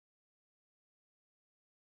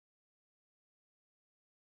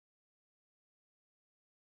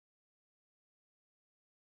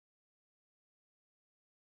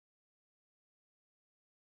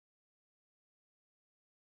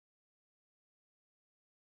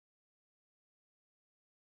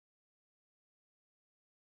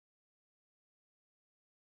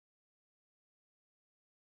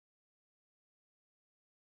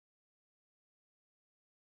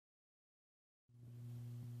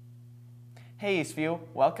Hey Eastview,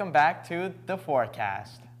 welcome back to The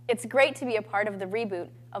Forecast. It's great to be a part of the reboot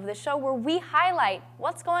of the show where we highlight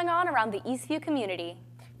what's going on around the Eastview community.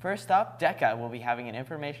 First up, DECA will be having an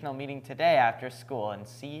informational meeting today after school in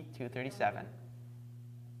C237.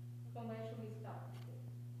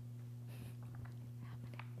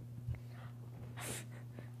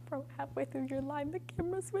 Bro, halfway through your line, the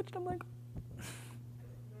camera switched. I'm like...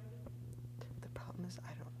 The problem is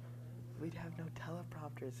we'd have no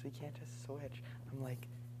teleprompters. We can't just switch. I'm like,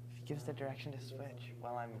 if it gives the direction to switch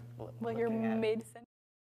while I'm Well, you're mid-sentence.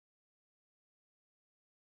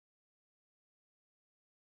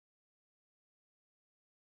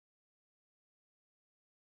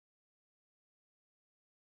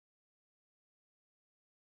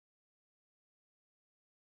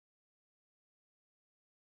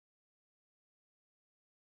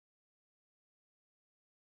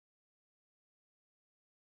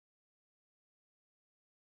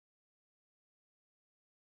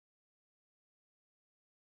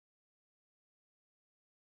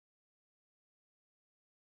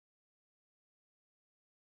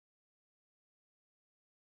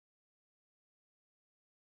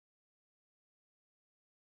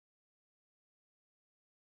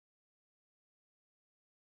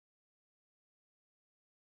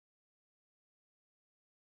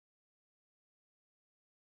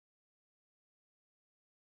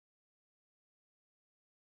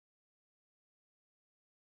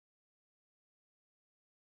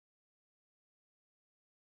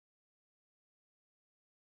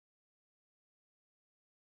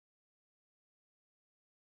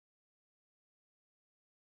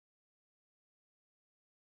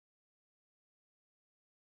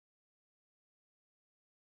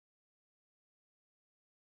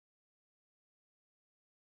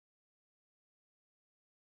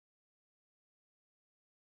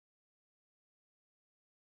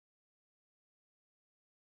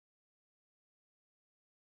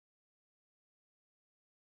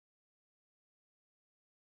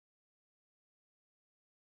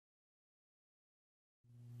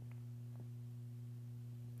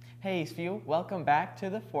 Hey Eastview, welcome back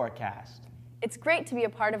to The Forecast. It's great to be a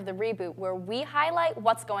part of the reboot where we highlight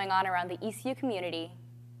what's going on around the Eastview community.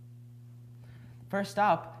 First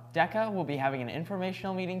up, DECA will be having an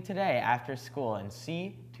informational meeting today after school in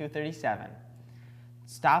C237.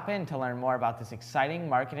 Stop in to learn more about this exciting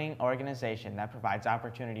marketing organization that provides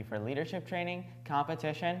opportunity for leadership training,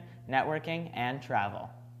 competition, networking, and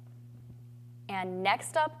travel. And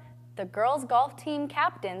next up, the girls' golf team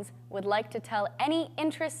captains would like to tell any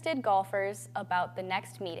interested golfers about the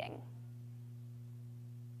next meeting.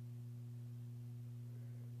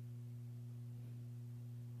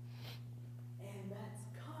 And that's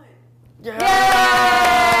cut. Yeah!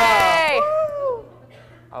 Yay!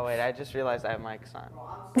 Oh wait, I just realized I have mics on.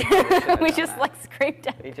 We just like screamed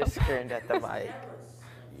at We just screamed at the mic.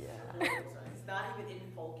 Yeah. It's not even in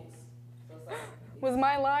focus. So it's like, Was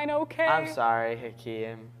my line okay? I'm sorry,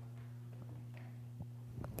 Hakeem.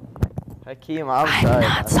 Hakeem, I'm sorry.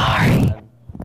 not sorry.